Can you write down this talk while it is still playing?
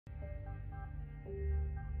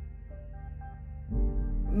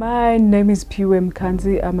My name is Phiwe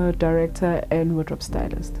Mkhanzi. I'm a director and wardrobe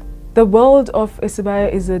stylist. The world of Isibaya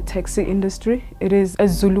is a taxi industry. It is a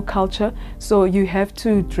Zulu culture, so you have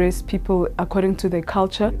to dress people according to their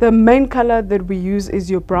culture. The main color that we use is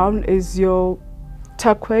your brown, is your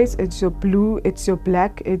turquoise, it's your blue, it's your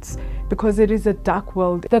black. It's because it is a dark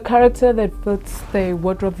world. The character that fits the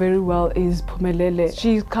wardrobe very well is Phumelele.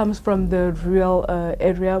 She comes from the rural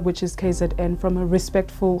area, which is KZN, from a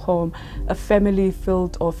respectful home, a family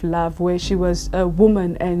filled of love, where she was a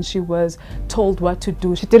woman and she was told what to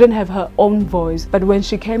do. She didn't have her own voice, but when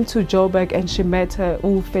she came to Joburg and she met her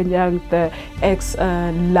Fenyang, the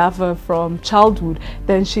ex-lover from childhood,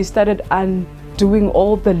 then she started doing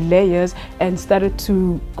all the layers and started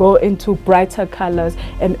to go into brighter colors,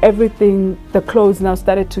 and everything, the clothes now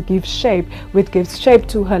started to give shape, which gives shape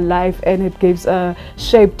to her life, and it gives a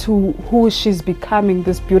shape to who she's becoming,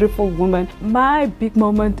 this beautiful woman. My big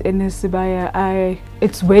moment in Isibaya,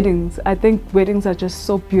 it's weddings. I think weddings are just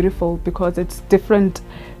so beautiful because it's different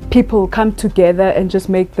people come together and just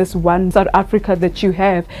make this one South Africa that you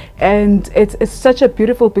have, and it's such a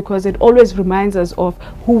beautiful, because it always reminds us of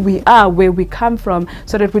who we are, where we come from,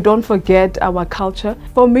 so that we don't forget our culture.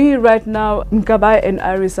 For me right now, Isibaya and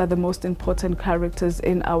Iris are the most important characters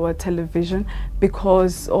in our television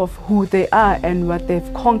because of who they are and what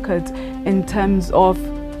they've conquered, in terms of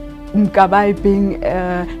Isibaya being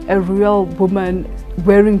a real woman,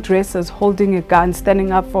 wearing dresses, holding a gun,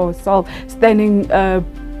 standing up for herself, standing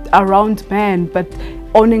around men, but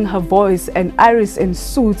owning her voice, and Iris in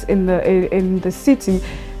suits in the city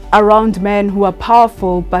around men who are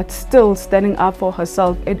powerful but still standing up for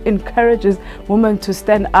herself. It encourages women to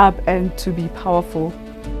stand up and to be powerful.